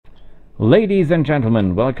Ladies and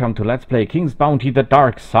gentlemen, welcome to Let's Play King's Bounty: The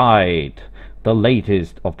Dark Side, the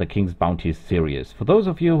latest of the King's Bounty series. For those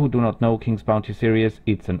of you who do not know King's Bounty series,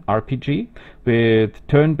 it's an RPG with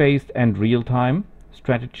turn-based and real-time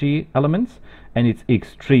strategy elements, and it's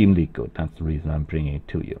extremely good. That's the reason I'm bringing it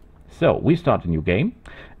to you. So, we start a new game,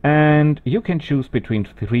 and you can choose between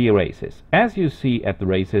 3 races. As you see at the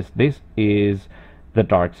races, this is the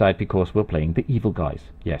dark side because we're playing the evil guys.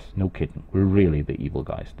 Yes, no kidding, we're really the evil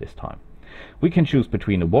guys this time. We can choose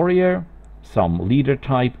between a warrior, some leader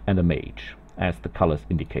type, and a mage, as the colors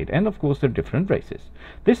indicate. And of course, they're different races.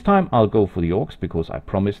 This time I'll go for the orcs because I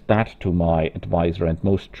promised that to my advisor and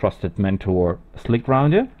most trusted mentor,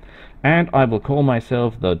 Slickrounder. And I will call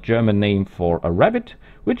myself the German name for a rabbit,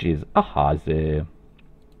 which is a Hase.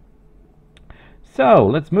 So,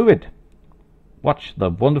 let's move it. Watch the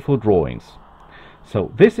wonderful drawings.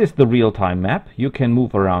 So this is the real-time map. You can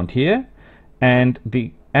move around here, and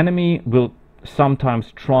the enemy will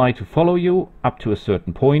sometimes try to follow you up to a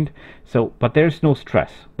certain point. So, but there's no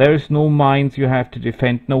stress. There's no mines you have to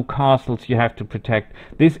defend, no castles you have to protect.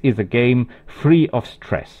 This is a game free of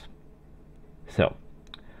stress. So,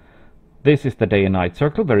 this is the day and night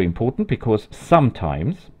circle, very important, because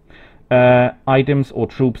sometimes items or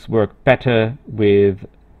troops work better with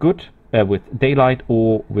daylight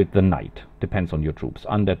or with the night. Depends on your troops.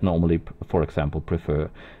 Undead normally, for example, prefer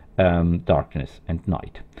darkness and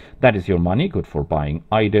night. That is your money, good for buying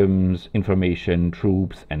items, information,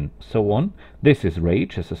 troops, and so on. This is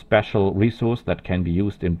Rage, as a special resource that can be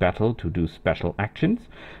used in battle to do special actions.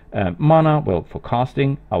 Mana, well, for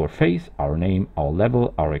casting. Our face, our name, our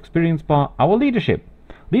level, our experience bar, our leadership.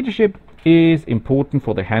 Leadership is important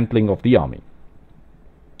for the handling of the army.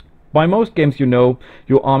 By most games, you know,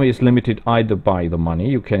 your army is limited either by the money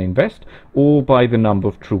you can invest or by the number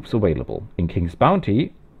of troops available. In King's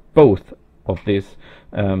Bounty, both of these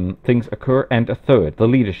things occur, and a third, the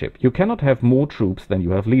leadership. You cannot have more troops than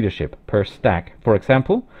you have leadership per stack. For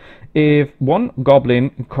example, if one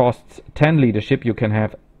goblin costs 10 leadership, you can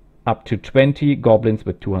have up to 20 goblins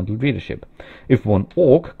with 200 leadership. If one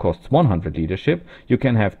orc costs 100 leadership, you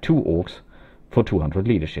can have 2 orcs for 200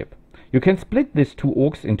 leadership. You can split these 2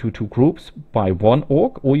 orcs into 2 groups by 1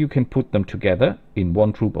 orc, or you can put them together in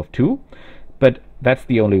 1 troop of 2, but that's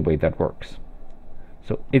the only way that works.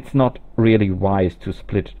 So it's not really wise to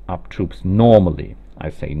split up troops normally. I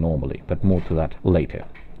say normally, but more to that later.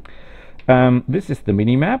 This is the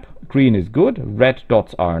mini-map. Green is good, red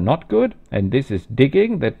dots are not good, and this is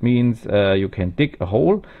digging. That means you can dig a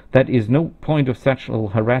hole. That is no point of sexual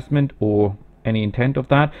harassment or any intent of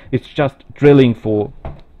that. It's just drilling for...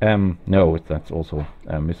 no, that's also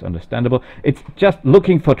misunderstandable. It's just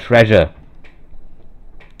looking for treasure.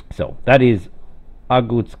 So, that is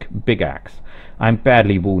Agutsk Big Axe. I'm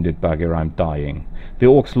badly wounded, bugger, I'm dying. The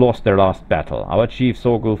orcs lost their last battle. Our chief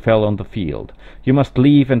Sorgo fell on the field. You must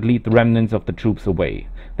leave and lead the remnants of the troops away.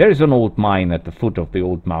 There is an old mine at the foot of the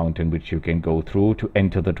old mountain which you can go through to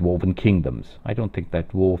enter the dwarven kingdoms. I don't think that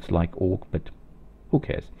dwarves like orc, but... who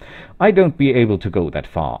cares? I don't be able to go that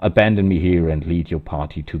far. Abandon me here and lead your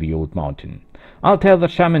party to the old mountain. I'll tell the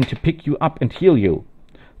shaman to pick you up and heal you.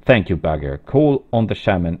 Thank you, bugger. Call on the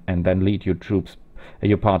shaman and then lead your troops,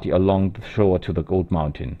 your party along the shore to the old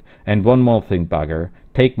mountain. And one more thing, bugger.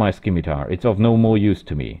 Take my scimitar. It's of no more use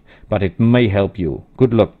to me, but it may help you.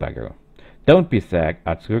 Good luck, bugger. Don't be sad,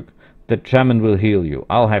 Atsuk. The shaman will heal you.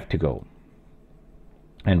 I'll have to go.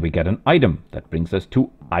 And we get an item. That brings us to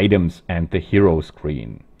items and the hero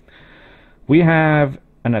screen. We have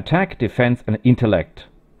an attack, defense, and intellect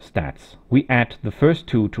stats. We add the first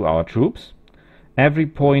 2 to our troops. Every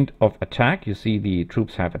point of attack, you see the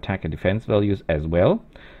troops have attack and defense values as well.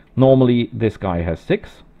 Normally this guy has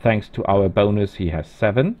 6. Thanks to our bonus he has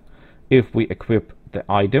 7. If we equip the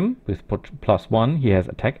item with +1, he has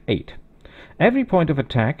attack 8. Every point of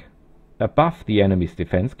attack above the enemy's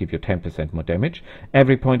defense gives you 10% more damage.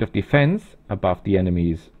 Every point of defense above the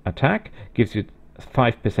enemy's attack gives you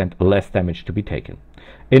 5% less damage to be taken.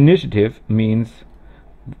 Initiative means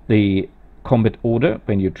the combat order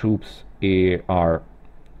when your troops are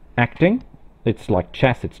acting. It's like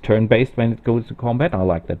chess, it's turn-based when it goes to combat. I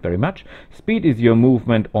like that very much. Speed is your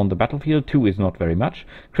movement on the battlefield. 2 is not very much.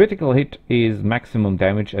 Critical hit is maximum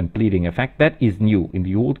damage and bleeding effect. That is new. In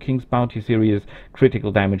the old King's Bounty series,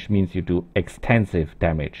 critical damage means you do extensive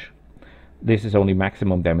damage. This is only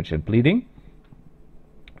maximum damage and bleeding.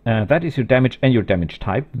 That is your damage and your damage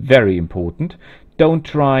type. Very important. Don't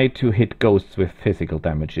try to hit ghosts with physical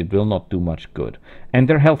damage. It will not do much good. And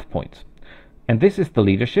their health points. And this is the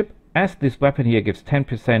leadership. As this weapon here gives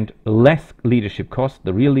 10% less leadership cost,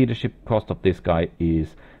 the real leadership cost of this guy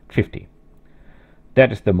is 50.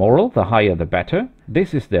 That is the moral, the higher the better.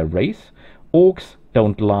 This is their race. Orcs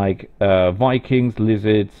don't like Vikings,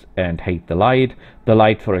 lizards, and hate the light. The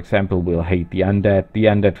light, for example, will hate the undead. The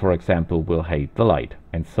undead, for example, will hate the light,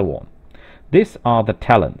 and so on. These are the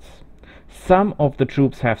talents. Some of the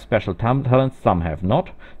troops have special talents, some have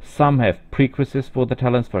not. Some have prerequisites for the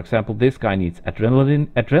talents. For example, this guy needs adrenaline.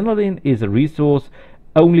 Adrenaline is a resource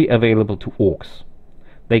only available to orcs.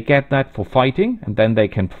 They get that for fighting, and then they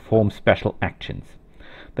can perform special actions.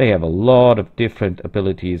 They have a lot of different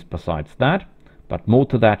abilities besides that, but more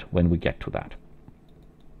to that when we get to that.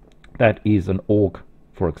 That is an orc,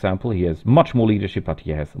 for example. He has much more leadership, but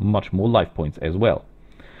he has much more life points as well.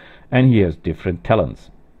 And he has different talents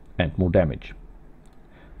and more damage.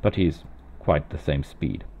 But he's quite the same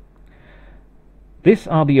speed. These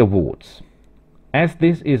are the awards. As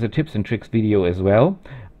this is a tips and tricks video as well,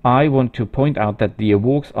 I want to point out that the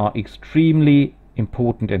awards are extremely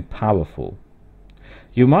important and powerful.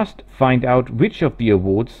 You must find out which of the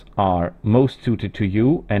awards are most suited to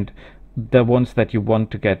you and the ones that you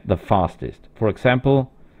want to get the fastest. For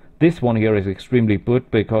example, this one here is extremely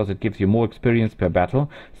good because it gives you more experience per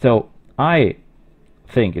battle. So I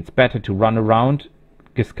think it's better to run around,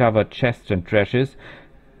 discover chests and treasures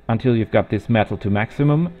until you've got this metal to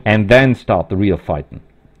maximum, and then start the real fighting.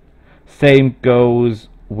 Same goes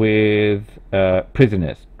with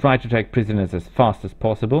prisoners. Try to take prisoners as fast as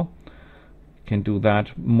possible. Can do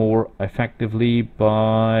that more effectively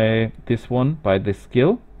by this one, by this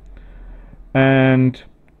skill, and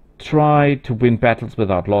try to win battles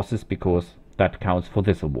without losses, because that counts for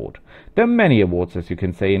this award. There are many awards, as you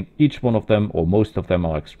can say, and each one of them, or most of them,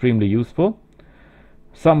 are extremely useful.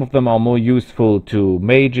 Some of them are more useful to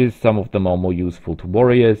mages, some of them are more useful to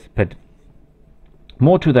warriors, but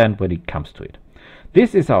more to them when it comes to it.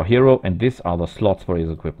 This is our hero, and these are the slots for his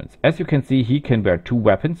equipments. As you can see, he can wear 2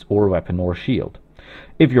 weapons, or a weapon or a shield.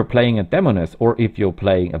 If you're playing a Demoness, or if you're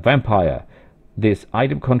playing a Vampire, this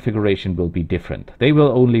item configuration will be different. They will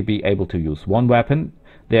only be able to use 1 weapon,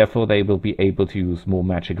 therefore they will be able to use more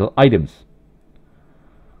magical items.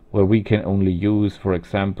 Where we can only use, for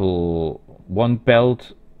example, 1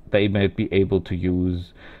 belt, they might be able to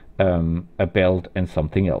use a belt and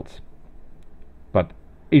something else. But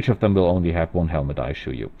each of them will only have 1 helmet, I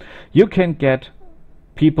assure you. You can get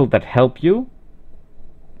people that help you.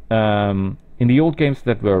 In the old games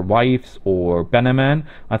that were wives or bannermen,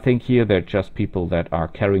 I think here they're just people that are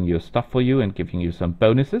carrying your stuff for you and giving you some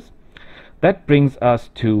bonuses. That brings us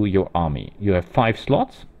to your army. You have 5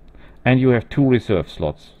 slots and you have 2 reserve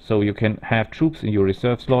slots. So you can have troops in your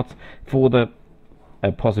reserve slots for the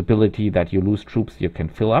possibility that you lose troops you can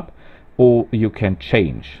fill up, or you can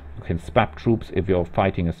change. You can swap troops if you're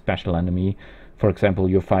fighting a special enemy. For example,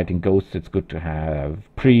 you're fighting ghosts, it's good to have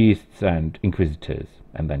priests and inquisitors,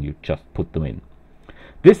 and then you just put them in.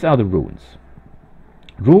 These are the runes.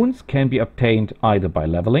 Runes can be obtained either by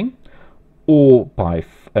leveling, or by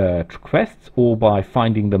quests, or by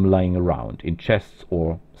finding them lying around in chests,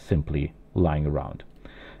 or simply lying around.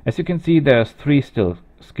 As you can see, there's 3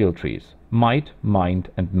 skill trees: might, mind,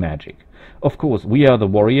 and magic. Of course, we are the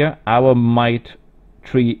warrior. Our might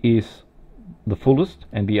tree is the fullest,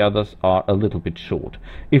 and the others are a little bit short.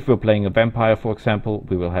 If we're playing a vampire, for example,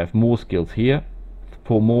 we will have more skills here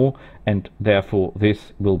for more, and therefore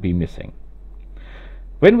this will be missing.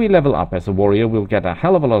 When we level up as a warrior, we'll get a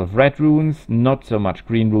hell of a lot of red runes, not so much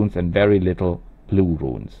green runes, and very little blue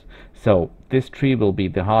runes. So this tree will be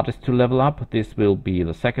the hardest to level up, this will be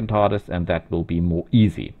the second hardest, and that will be more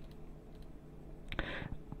easy.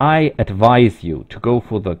 I advise you to go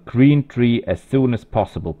for the green tree as soon as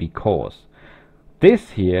possible, because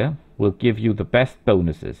this here will give you the best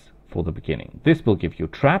bonuses for the beginning. This will give you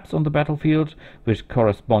traps on the battlefield, which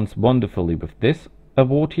corresponds wonderfully with this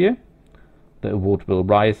award here. The award will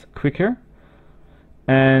rise quicker,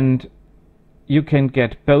 and you can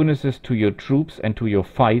get bonuses to your troops and to your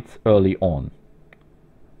fights early on.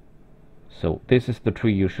 So this is the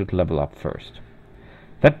tree you should level up first.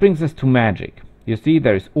 That brings us to magic. You see,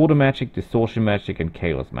 there is order magic, distortion magic, and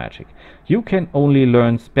chaos magic. You can only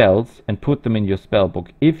learn spells and put them in your spellbook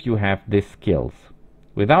if you have these skills.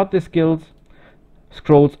 Without these skills,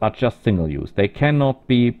 scrolls are just single use. They cannot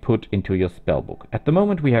be put into your spellbook. At the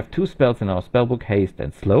moment we have 2 spells in our spellbook, haste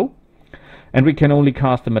and slow, and we can only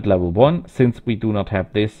cast them at level 1 since we do not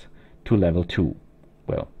have this to level 2.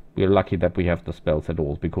 Well, we're lucky that we have the spells at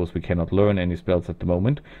all, because we cannot learn any spells at the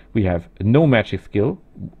moment. We have no magic skill,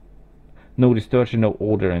 no distortion, no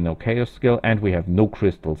order, and no chaos skill, and we have no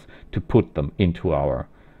crystals to put them into our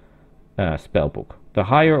spellbook. The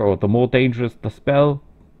higher or the more dangerous the spell,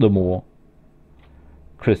 the more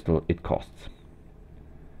crystal it costs.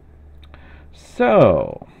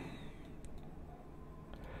 So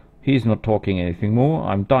he's not talking anything more.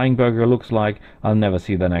 I'm dying, Burger. Looks like I'll never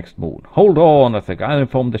see the next moon. Hold on a sec. I'll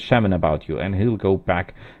inform the shaman about you, and he'll go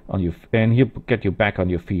back on you, and he'll get you back on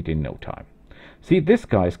your feet in no time. See, this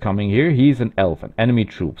guy's coming here. He's an elf, and enemy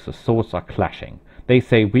troops. The swords are clashing. They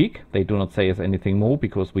say weak. They do not say us anything more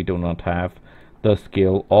because we do not have the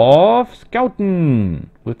skill of Scouting.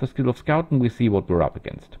 With the skill of Scouting, we see what we're up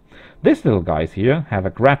against. These little guys here have a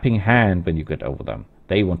grabbing hand when you get over them.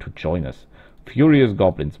 They want to join us. Furious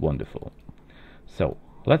goblins, wonderful. So,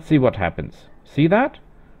 let's see what happens. See that?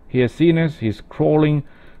 He has seen us, he's crawling,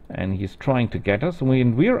 and he's trying to get us,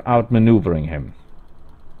 and we're outmaneuvering him.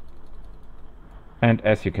 And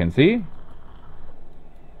as you can see,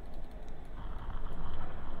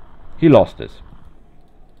 he lost us.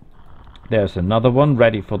 There's another one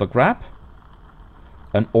ready for the grab.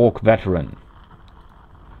 An orc veteran.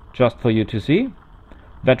 Just for you to see.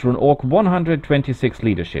 Veteran orc, 126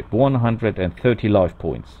 leadership, 130 life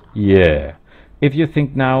points. Yeah. If you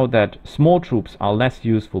think now that small troops are less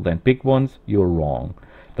useful than big ones, you're wrong.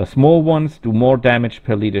 The small ones do more damage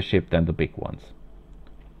per leadership than the big ones.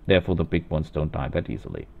 Therefore the big ones don't die that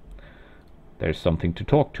easily. There's something to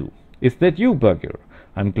talk to. Is that you, Burger?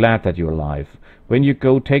 I'm glad that you're alive. When you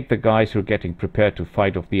go, take the guys who are getting prepared to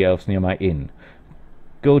fight off the elves near my inn.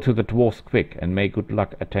 Go to the dwarfs quick, and may good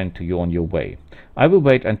luck attend to you on your way. I will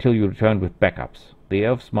wait until you return with backups. The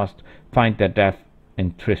elves must find their death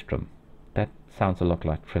in Tristram. That sounds a lot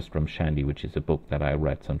like Tristram Shandy, which is a book that I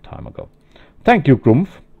read some time ago. Thank you,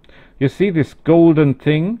 Grumpf. You see this golden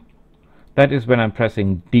thing? That is when I'm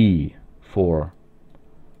pressing D for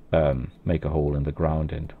make a hole in the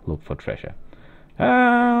ground and look for treasure.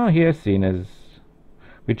 Here's Cenas.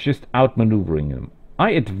 We're just outmaneuvering them.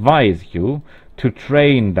 I advise you to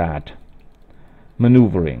train that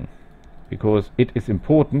maneuvering, because it is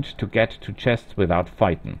important to get to chests without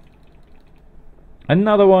fighting.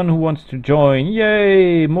 Another one who wants to join.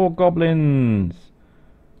 Yay! More goblins!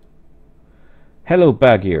 Hello,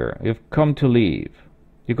 Bagir. You've come to leave.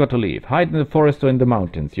 You got to leave. Hide in the forest or in the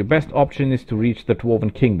mountains. Your best option is to reach the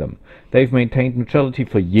Dwarven Kingdom. They've maintained neutrality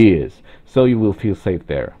for years, so you will feel safe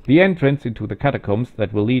there. The entrance into the catacombs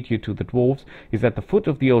that will lead you to the dwarves is at the foot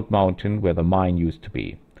of the old mountain where the mine used to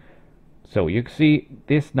be. So you see,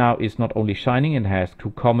 this now is not only shining and has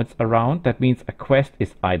 2 comets around. That means a quest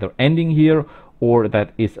is either ending here or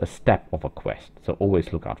that is a step of a quest. So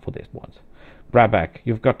always look out for these ones. Brabak,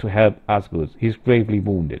 you've got to help Asgus. He's gravely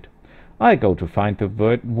wounded. I go to find the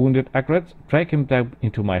wounded Agrets, drag him down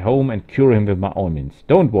into my home and cure him with my ointments.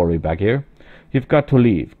 Don't worry, Bagir. You've got to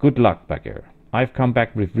leave. Good luck, Bagir. I've come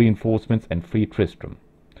back with reinforcements and free Tristram.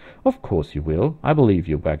 Of course you will. I believe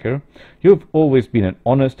you, Bagir. You've always been an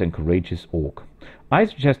honest and courageous orc. I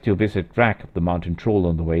suggest you visit Drak, the mountain troll,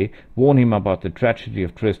 on the way, warn him about the tragedy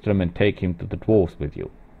of Tristram, and take him to the dwarves with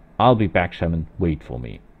you. I'll be back, Shaman. Wait for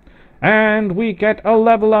me. And we get a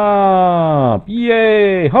level up!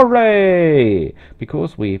 Yay! Hooray!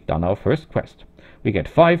 Because we've done our first quest. We get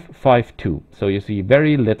 5, 5, 2. So you see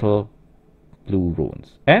very little blue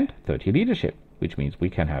runes. And 30 leadership, which means we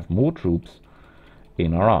can have more troops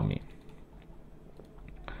in our army.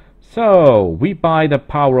 So we buy the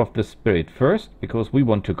power of the spirit first, because we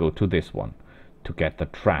want to go to this one to get the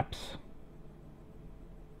traps.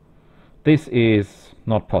 This is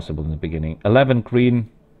not possible in the beginning. 11 green.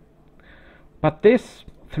 But this,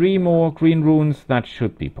 3 more green runes, that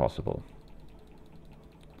should be possible.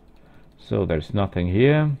 So there's nothing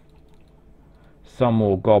here. Some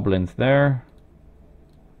more goblins there.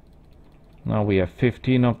 Now we have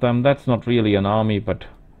 15 of them. That's not really an army, but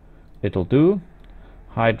it'll do.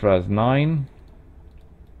 Hydra's 9.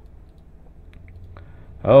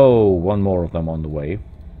 Oh, 1 more of them on the way.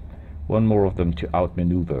 1 more of them to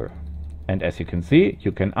outmaneuver. And as you can see,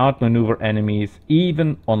 you can outmaneuver enemies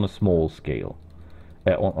even on a small scale,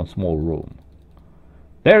 on small room.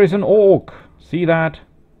 There is an orc! See that?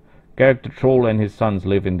 Garrett the Troll and his sons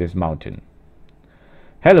live in this mountain.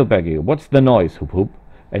 Hello, Baggy. What's the noise, Hoop Hoop?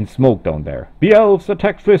 And smoke down there. The elves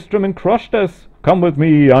attacked Tristram and crushed us. Come with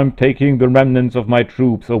me. I'm taking the remnants of my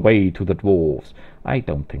troops away to the dwarves. I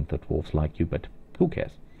don't think the dwarves like you, but who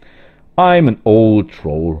cares? I'm an old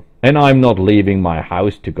troll, and I'm not leaving my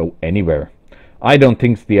house to go anywhere. I don't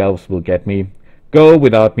think the elves will get me. Go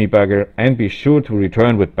without me, Bugger, and be sure to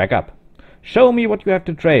return with backup. Show me what you have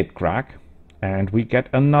to trade, Crack. And we get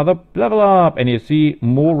another level up, and you see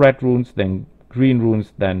more red runes than green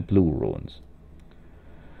runes than blue runes.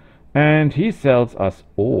 And he sells us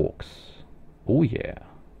orcs. Oh yeah.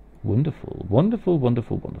 Wonderful, wonderful,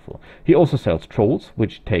 wonderful, wonderful. He also sells trolls,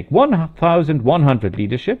 which take 1,100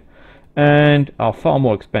 leadership and are far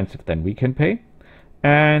more expensive than we can pay.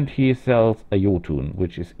 And he sells a Jotun,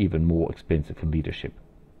 which is even more expensive in leadership.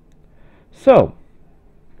 So,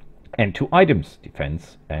 and 2 items,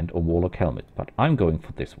 defense and a warlock helmet. But I'm going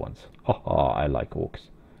for this ones. Haha, I like orcs.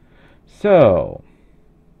 So,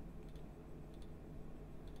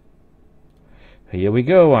 here we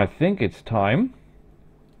go. I think it's time.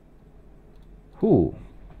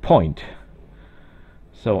 Point.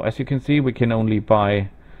 So, as you can see, we can only buy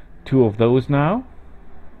 2 of those now.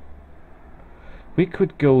 We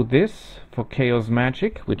could go this for Chaos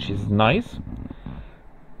Magic, which is nice.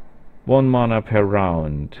 1 mana per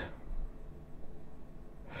round.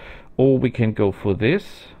 Or we can go for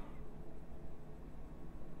this.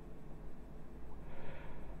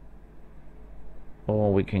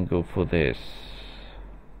 Or we can go for this.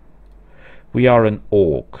 We are an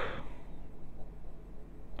orc.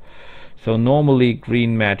 So normally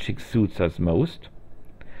green magic suits us most.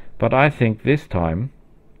 But I think this time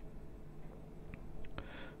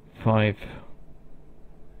 5.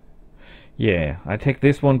 Yeah, I take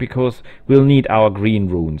this one because we'll need our green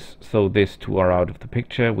runes. So these 2 are out of the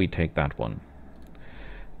picture. We take that one.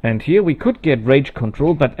 And here we could get rage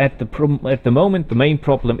control, but at the moment the main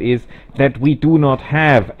problem is that we do not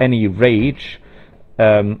have any rage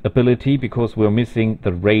ability because we're missing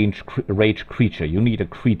the rage creature. You need a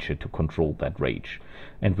creature to control that rage,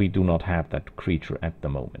 and we do not have that creature at the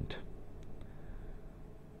moment.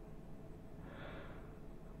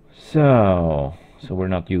 So we're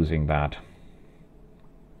not using that.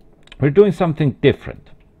 We're doing something different.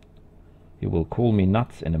 You will call me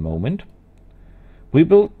nuts in a moment. We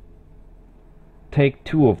will take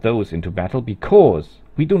 2 of those into battle because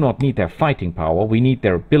we do not need their fighting power. We need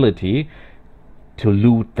their ability to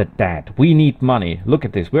loot the dead. We need money. Look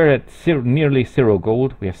at this. We're at nearly 0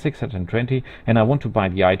 gold. We have 620 and I want to buy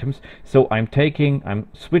the items. So I'm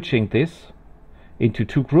switching this into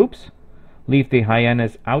 2 groups. Leave the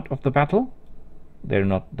hyenas out of the battle. They're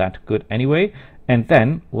not that good anyway. And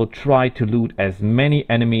then we'll try to loot as many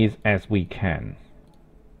enemies as we can.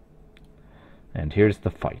 And here's the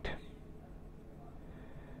fight.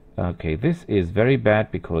 Okay, this is very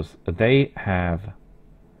bad because they have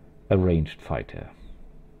a ranged fighter.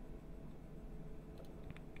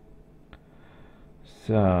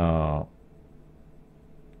 So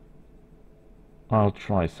I'll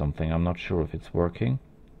try something. I'm not sure if it's working.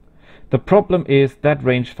 The problem is that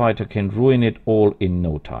ranged fighter can ruin it all in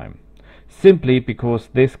no time. Simply because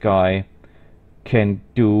this guy can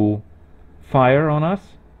do fire on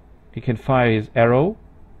us. He can fire his arrow.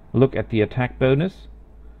 Look at the attack bonus.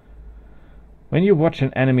 When you watch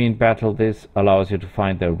an enemy in battle, this allows you to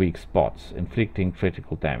find their weak spots, inflicting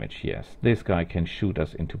critical damage. Yes, this guy can shoot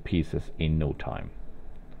us into pieces in no time.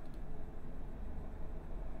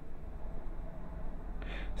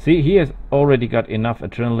 See, he has already got enough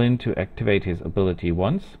adrenaline to activate his ability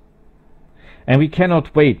once. And we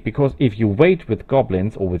cannot wait, because if you wait with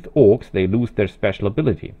goblins or with orcs, they lose their special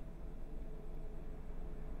ability.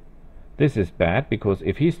 This is bad, because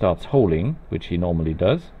if he starts holing, which he normally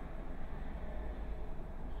does,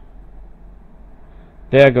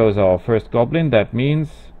 there goes our first goblin. That means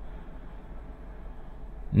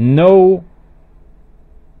no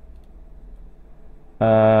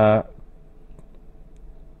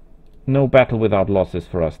battle without losses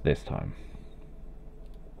for us this time.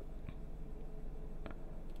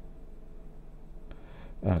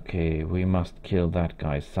 Okay, we must kill that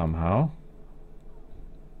guy somehow.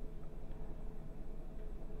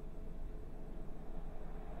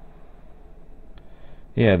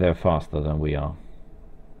 Yeah, they're faster than we are.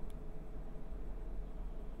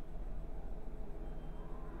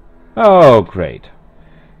 Oh, great.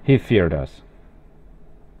 He feared us.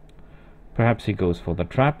 Perhaps he goes for the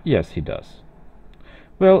trap. Yes, he does.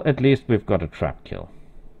 Well, at least we've got a trap kill.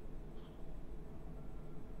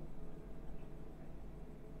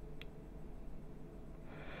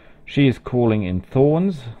 She is calling in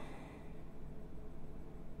thorns.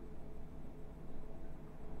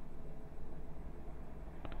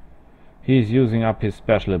 He's using up his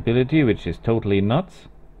special ability, which is totally nuts.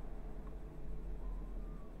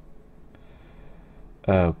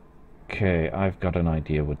 Okay, I've got an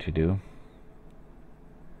idea what to do.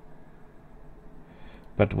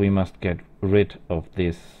 But we must get rid of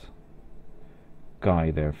this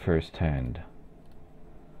guy there firsthand.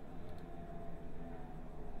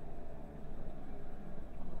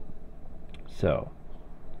 So,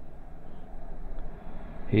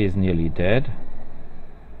 he is nearly dead.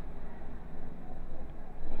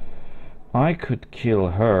 I could kill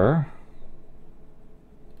her,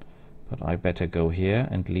 but I better go here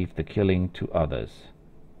and leave the killing to others.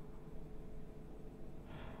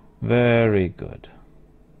 Very good.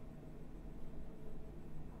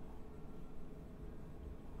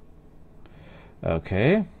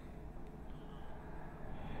 Okay.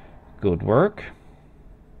 Good work.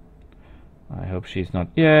 I hope she's not...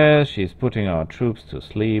 Yes, she's putting our troops to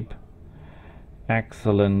sleep.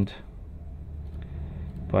 Excellent.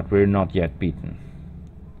 But we're not yet beaten.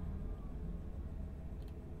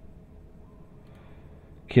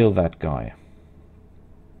 Kill that guy.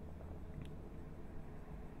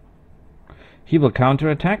 He will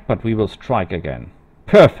counterattack, but we will strike again.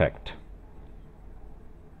 Perfect.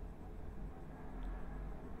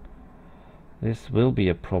 This will be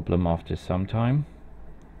a problem after some time.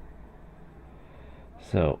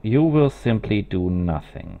 So, you will simply do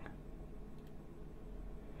nothing.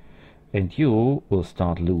 And you will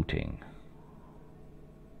start looting.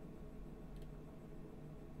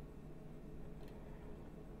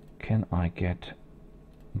 Can I get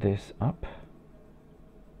this up?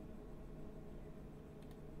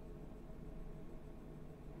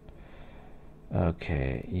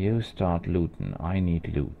 Okay, you start looting. I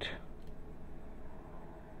need loot.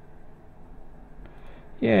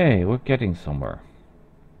 Yay, we're getting somewhere.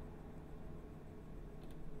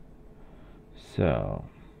 So,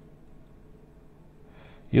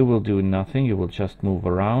 you will do nothing, you will just move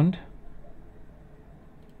around.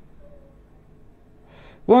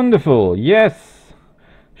 Wonderful, yes!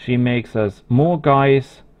 She makes us more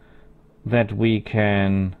guys that we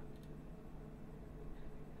can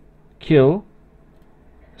kill,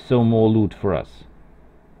 so more loot for us.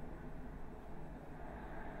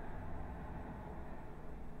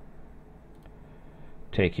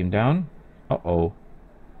 Take him down. Uh-oh.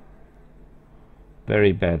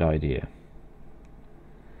 Very bad idea.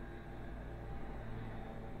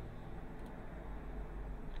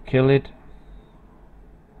 Kill it.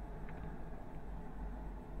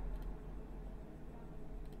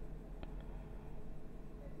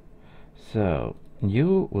 So,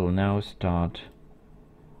 you will now start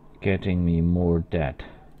getting me more dead.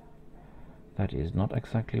 That is not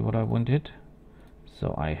exactly what I wanted.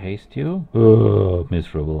 So I haste you. Oh,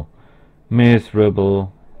 miserable.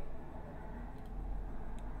 Miserable.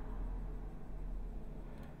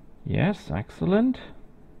 Yes, excellent.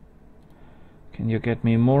 Can you get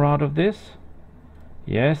me more out of this?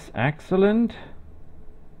 Yes, excellent.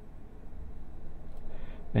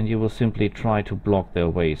 And you will simply try to block their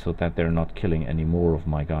way so that they're not killing any more of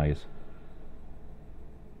my guys.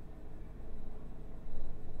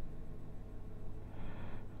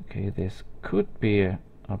 Okay, this could be a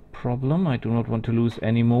problem. I do not want to lose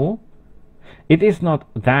any more. It is not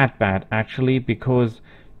that bad actually, because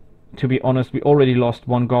to be honest, we already lost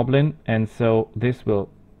one goblin, and so this will...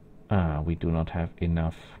 we do not have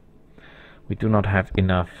enough. We do not have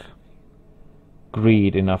enough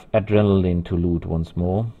greed, enough adrenaline to loot once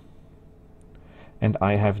more. And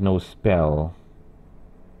I have no spell.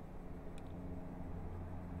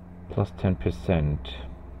 Plus 10%.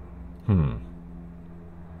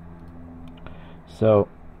 So...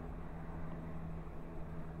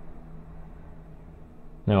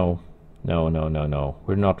 No. No.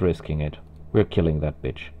 We're not risking it. We're killing that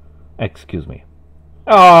bitch. Excuse me.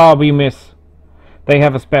 Ah, we miss. They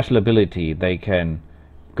have a special ability. They can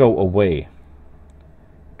go away.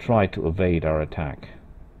 Try to evade our attack.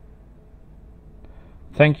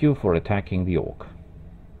 Thank you for attacking the orc,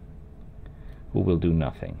 who will do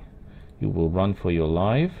nothing. You will run for your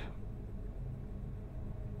life.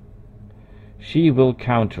 She will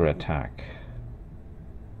counterattack.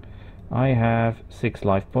 I have 6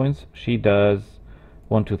 life points. She does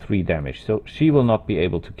 1 to 3 damage, so she will not be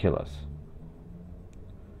able to kill us.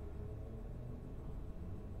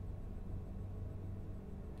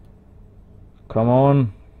 Come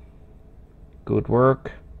on. Good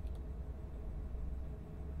work.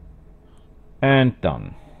 And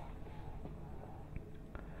done.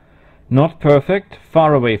 Not perfect,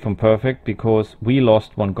 far away from perfect, because we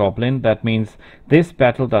lost one goblin. That means this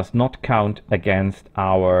battle does not count against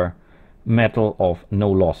our medal of no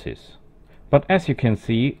losses. But as you can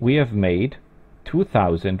see, we have made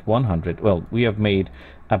 2,100, well, we have made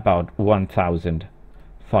about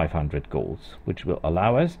 1,500 golds, which will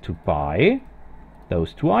allow us to buy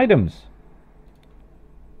those 2 items.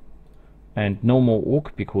 And no more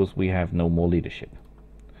orc, because we have no more leadership.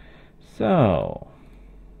 So,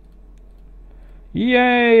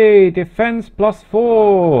 yay! Defense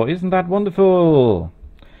 +4! Isn't that wonderful?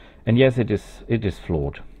 And yes, it is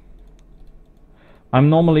flawed. I'm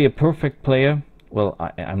normally a perfect player, well,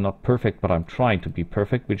 I'm not perfect, but I'm trying to be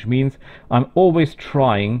perfect, which means I'm always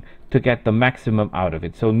trying to get the maximum out of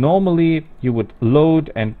it. So normally you would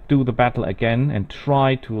load and do the battle again and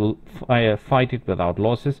try to fight it without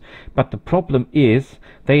losses, but the problem is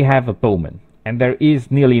they have a bowman, and there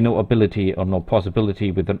is nearly no ability or no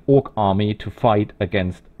possibility with an orc army to fight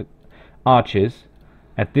against archers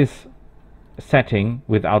at this setting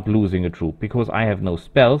without losing a troop, because I have no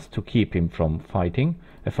spells to keep him from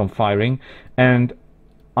firing, and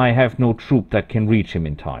I have no troop that can reach him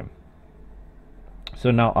in time.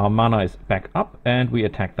 So now our mana is back up, and we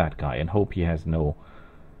attack that guy and hope he has no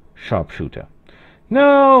sharpshooter.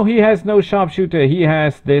 No, he has no sharpshooter. He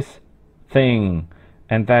has this thing,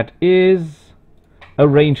 and that is a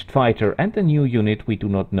ranged fighter and a new unit we do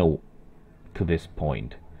not know to this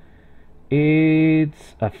point.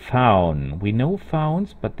 It's a faun. We know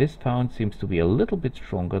fauns, but this faun seems to be a little bit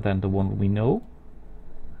stronger than the one we know.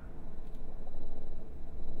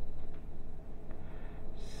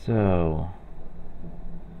 So,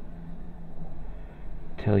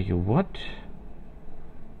 tell you what,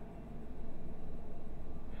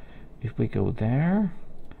 if we go there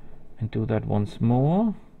and do that once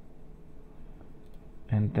more,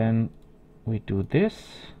 and then we do this,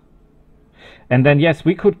 and then yes,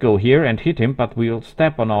 we could go here and hit him, but we'll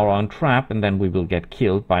step on our own trap, and then we will get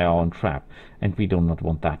killed by our own trap, and we do not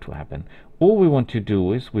want that to happen. All we want to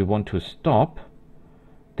do is we want to stop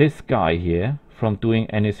this guy here from doing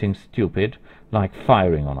anything stupid like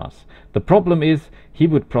firing on us. The problem is he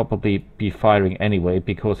would probably be firing anyway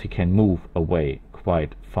because he can move away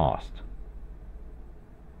quite fast.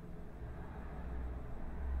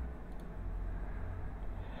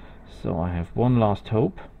 So I have one last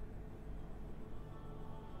hope.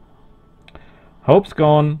 Hope's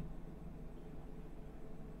gone.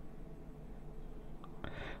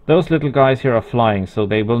 Those little guys here are flying, so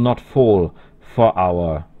they will not fall for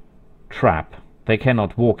our trap. They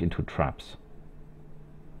cannot walk into traps.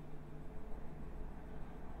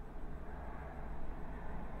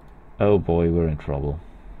 Oh boy, we're in trouble.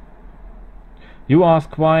 You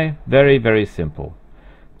ask why? Very, very simple.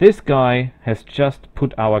 This guy has just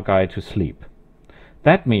put our guy to sleep.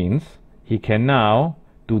 That means he can now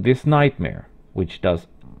do this nightmare, which does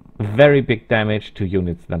very big damage to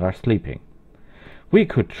units that are sleeping. We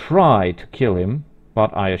could try to kill him,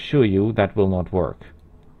 but I assure you that will not work.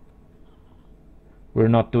 We're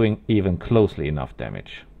not doing even closely enough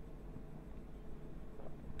damage.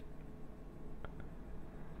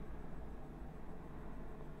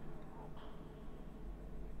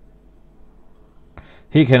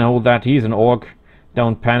 He can hold that. He's an orc.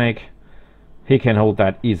 Don't panic. He can hold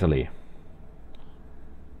that easily.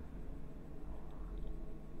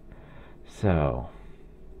 So,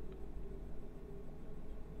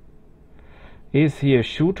 is he a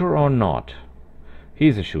shooter or not?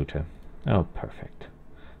 He's a shooter. Oh, perfect.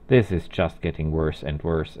 This is just getting worse and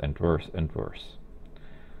worse and worse and worse.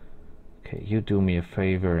 Okay, you do me a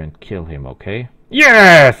favor and kill him, okay?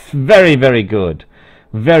 Yes! Very, very good.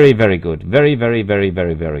 Very, very good. Very, very, very,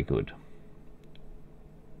 very, very good.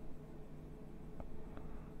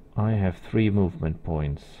 I have 3 movement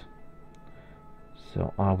points.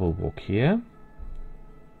 So I will walk here.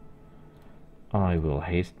 I will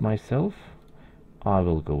haste myself. I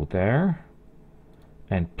will go there.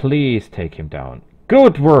 And please take him down.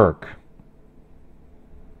 Good work!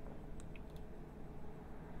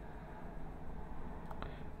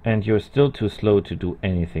 And you're still too slow to do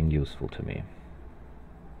anything useful to me.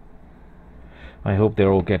 I hope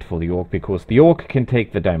they're all get for the orc, because the orc can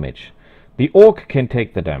take the damage. The orc can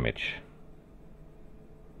take the damage.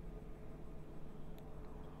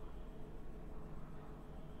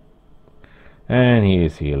 And he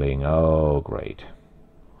is healing. Oh, great.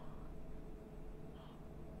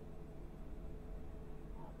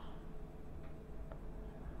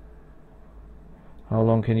 How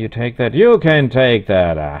long can you take that? You can take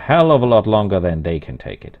that a hell of a lot longer than they can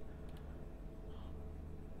take it.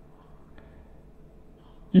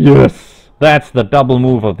 Yes! That's the double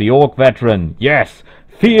move of the orc veteran. Yes!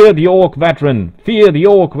 Fear the orc veteran! Fear the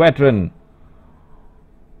orc veteran!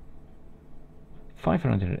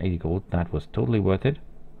 580 gold. That was totally worth it.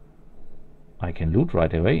 I can loot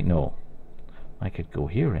right away? No. I could go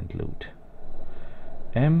here and loot.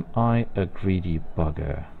 Am I a greedy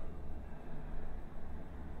bugger?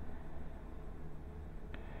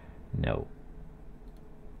 No.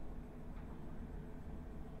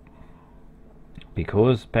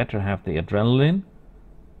 Because better have the adrenaline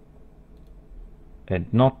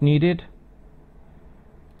and not needed.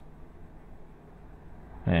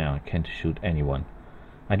 Yeah, I can't shoot anyone.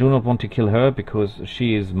 I do not want to kill her because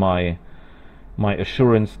she is my my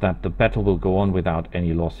assurance that the battle will go on without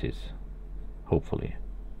any losses, hopefully.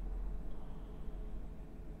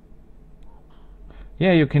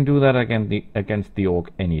 Yeah, you can do that against the orc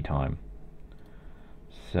anytime.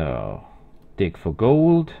 So, dig for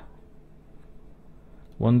gold.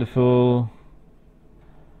 Wonderful.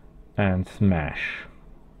 And smash.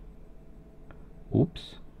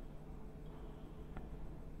 Oops.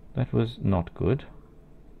 That was not good.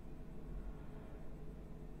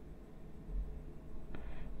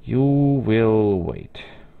 You will wait.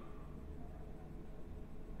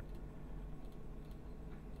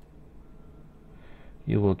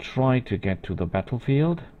 You will try to get to the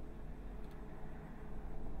battlefield.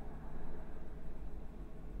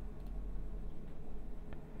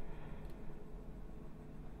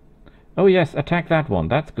 Oh yes, attack that one.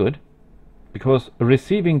 That's good. Because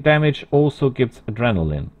receiving damage also gives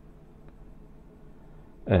adrenaline.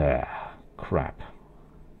 Crap.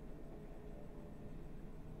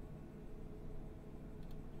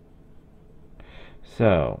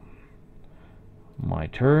 So, my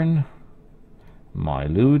turn. My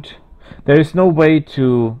loot. There is no way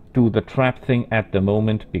to do the trap thing at the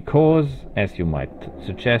moment because, as you might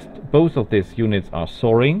suggest, both of these units are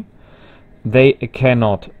soaring. They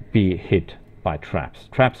cannot be hit by traps.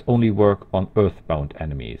 Traps only work on earthbound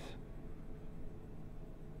enemies.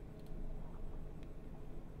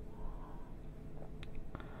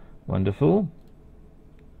 Wonderful.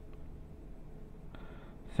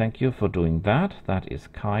 Thank you for doing that. That is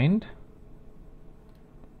kind.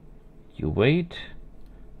 You wait.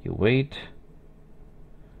 You wait.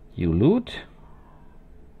 You loot.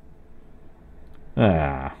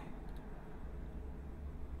 Ah.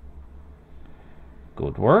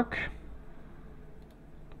 Good work.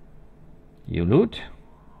 You loot.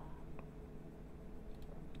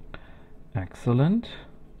 Excellent.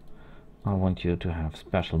 I want you to have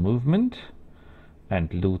special movement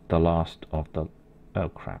and loot the last of the... Oh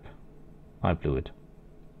crap. I blew it.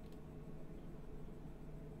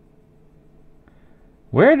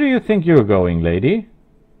 Where do you think you're going, lady?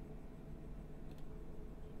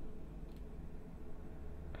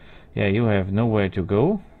 Yeah, you have nowhere to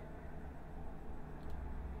go.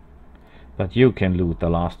 But you can loot the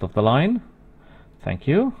last of the line. Thank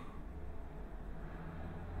you.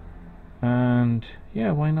 And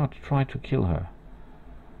yeah, why not try to kill her?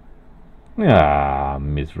 Ah,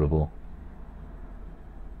 miserable.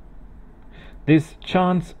 This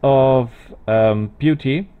chance of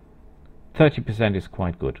beauty, 30% is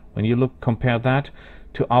quite good. When you compare that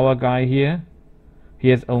to our guy here, he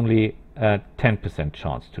has only a 10%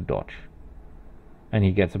 chance to dodge. And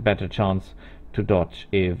he gets a better chance to dodge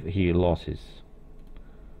if he loses.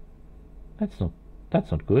 That's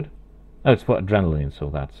not good. Oh, it's for adrenaline, so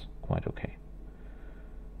that's quite okay.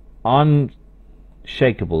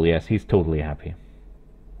 Unshakable, yes, he's totally happy.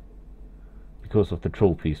 Because of the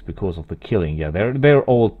trophies, because of the killing, yeah, they're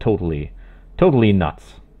all totally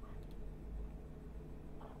nuts.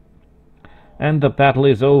 And the battle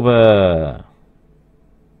is over.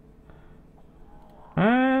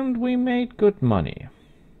 And we made good money.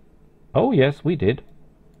 Oh yes, we did.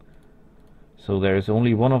 So there is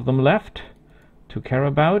only one of them left to care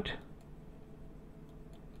about.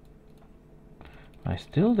 I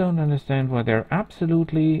still don't understand why there are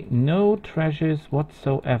absolutely no treasures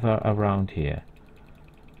whatsoever around here.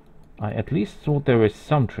 I at least thought there were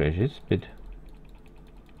some treasures, but...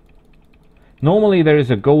 Normally there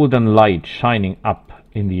is a golden light shining up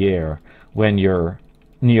in the air when you're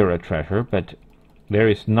near a treasure, but there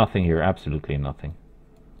is nothing here, absolutely nothing.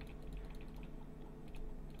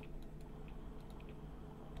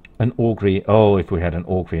 An Ogre. Oh, if we had an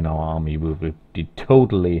Ogre in our army, we would be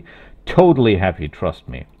totally happy, trust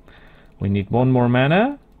me. We need one more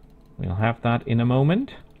mana. We'll have that in a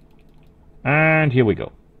moment. And here we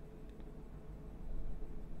go.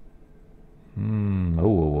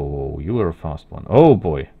 Oh, you are a fast one. Oh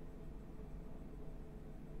boy.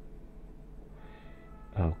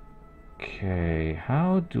 Okay,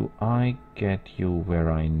 how do I get you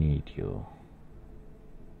where I need you?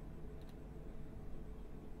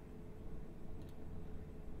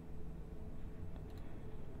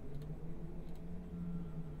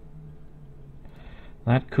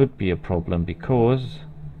 That could be a problem because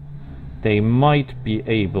they might be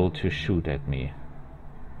able to shoot at me.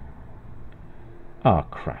 Ah,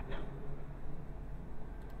 crap.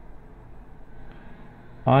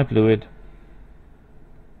 I blew it.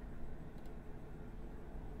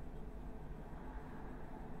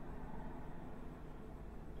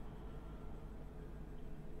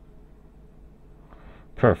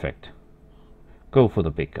 Perfect. Go for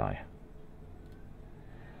the big guy.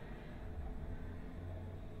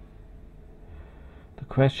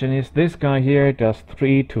 Question is, this guy here does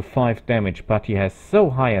 3 to 5 damage, but he has so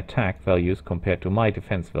high attack values compared to my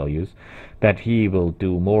defense values that he will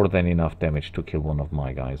do more than enough damage to kill one of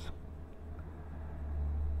my guys.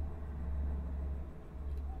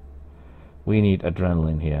 We need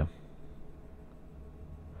adrenaline here.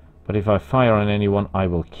 But if I fire on anyone, I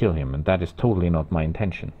will kill him, and that is totally not my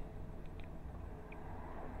intention.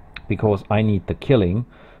 Because I need the killing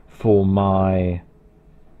for my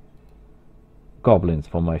goblins,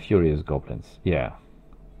 for my furious goblins. Yeah.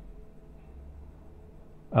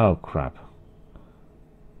 Oh crap.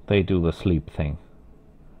 They do the sleep thing.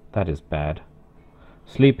 That is bad.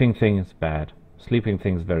 Sleeping thing is bad. Sleeping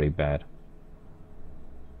thing's very bad.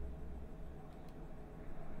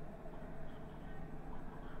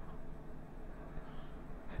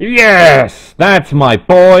 Yes! That's my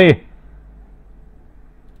boy!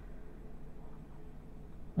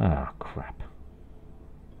 Ah, crap.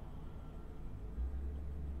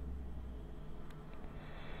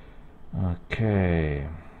 Okay.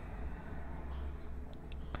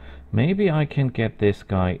 Maybe I can get this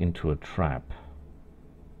guy into a trap.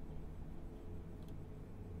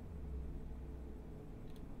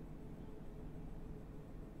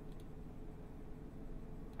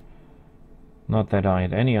 Not that I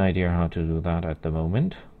had any idea how to do that at the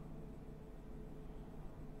moment.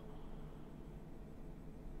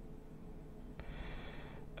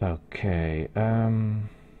 Okay,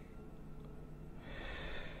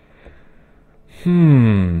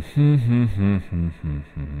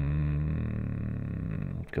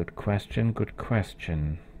 Good question, good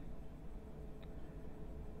question.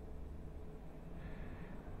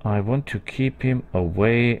 I want to keep him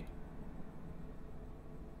away.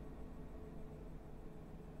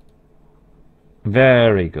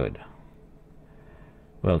 Very good.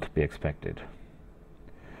 Well, to be expected.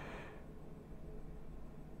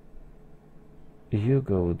 You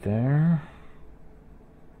go there.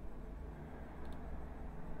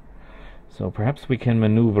 So perhaps we can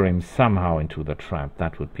maneuver him somehow into the trap.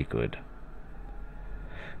 That would be good.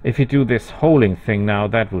 If you do this holding thing now,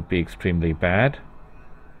 that would be extremely bad.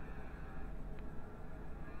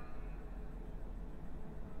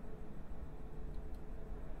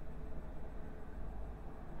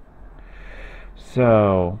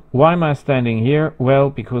 So, why am I standing here? Well,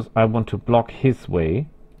 because I want to block his way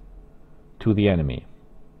to the enemy.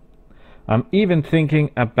 I'm even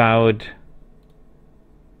thinking about...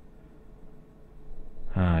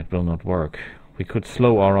 it will not work. We could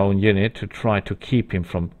slow our own unit to try to keep him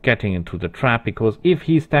from getting into the trap, because if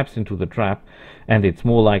he steps into the trap, and it's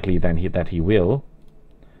more likely than that he will,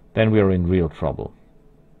 then we are in real trouble.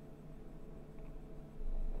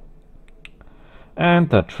 And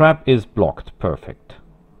the trap is blocked. Perfect.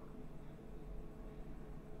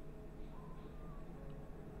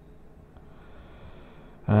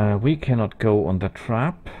 We cannot go on the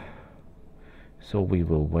trap, so we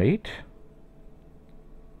will wait.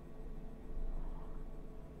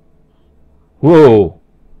 Whoa!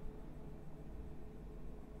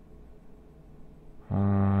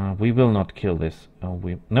 We will not kill this.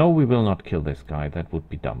 No, we will not kill this guy. That would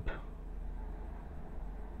be dumb.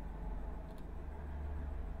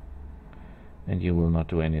 And you will not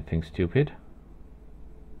do anything stupid.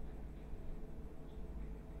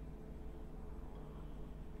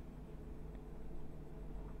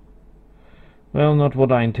 Well, not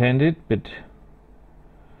what I intended, but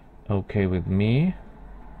okay with me.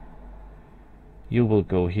 You will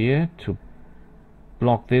go here to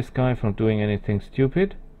block this guy from doing anything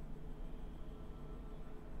stupid.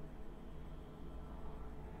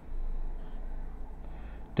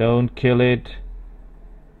 Don't kill it.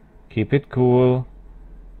 Keep it cool.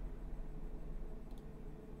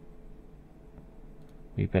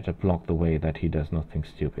 We better block the way that he does nothing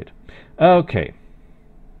stupid. Okay.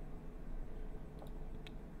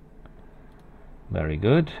 Very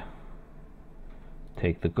good.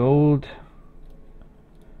 Take the gold.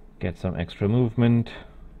 Get some extra movement.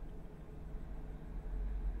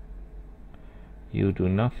 You do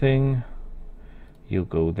nothing. You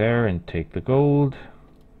go there and take the gold.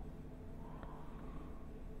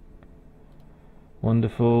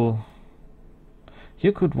 Wonderful.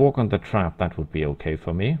 You could walk on the trap. That would be okay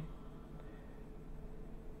for me.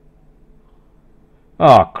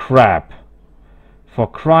 Oh, crap. For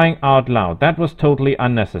crying out loud. That was totally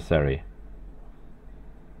unnecessary.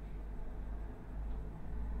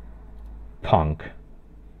 Punk.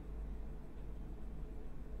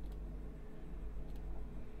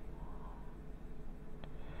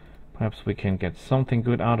 Perhaps we can get something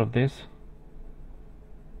good out of this.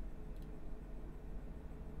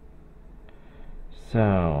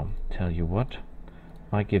 So, tell you what,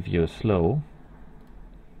 I give you a slow.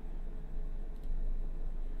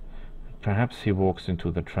 Perhaps he walks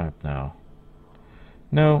into the trap now.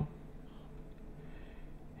 No.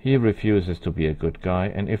 He refuses to be a good guy,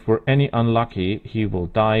 and if we're any unlucky, he will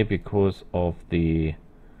die because of the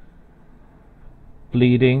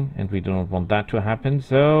bleeding, and we do not want that to happen,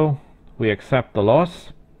 so we accept the loss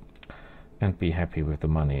and be happy with the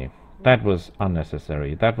money. That was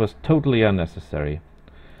unnecessary. That was totally unnecessary.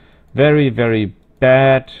 Very, very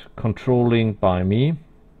bad controlling by me.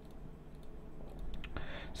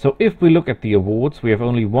 So if we look at the awards, we have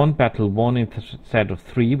only one battle won instead of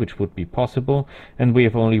 3, which would be possible, and we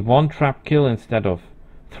have only one trap kill instead of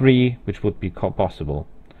 3, which would be possible.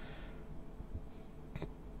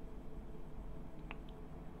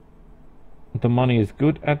 The money is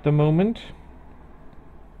good at the moment.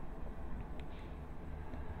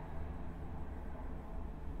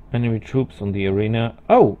 Enemy troops on the arena.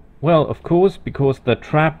 Oh, well, of course, because the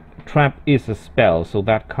trap is a spell, so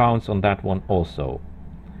that counts on that one also.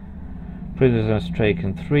 Prisoners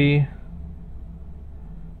taken 3.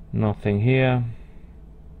 Nothing here.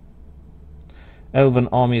 Elven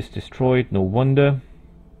army is destroyed, no wonder.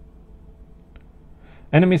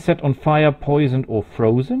 Enemy set on fire, poisoned or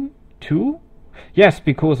frozen? 2? Yes,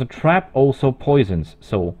 because a trap also poisons,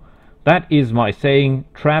 so that is my saying,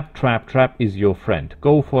 trap, trap, trap is your friend.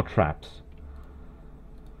 Go for traps.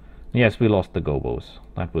 Yes, we lost the gobos.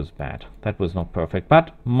 That was bad. That was not perfect.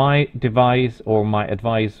 But my device or my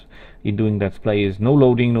advice in doing Let's Play is no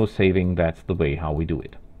loading, no saving. That's the way how we do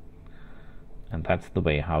it. And that's the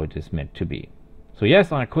way how it is meant to be. So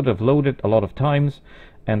yes, I could have loaded a lot of times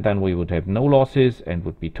and then we would have no losses and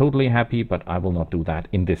would be totally happy, but I will not do that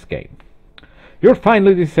in this game. You're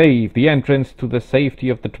finally safe. The entrance to the safety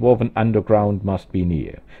of the Dwarven underground must be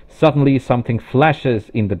near. Suddenly something flashes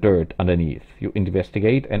in the dirt underneath. You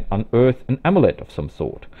investigate and unearth an amulet of some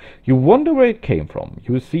sort. You wonder where it came from.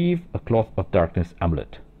 You receive a Cloth of Darkness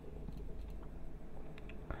amulet.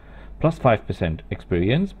 Plus 5%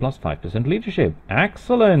 experience, plus 5% leadership.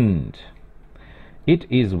 Excellent! It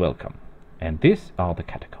is welcome. And these are the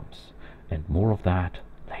catacombs. And more of that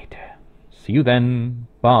later. See you then.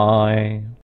 Bye.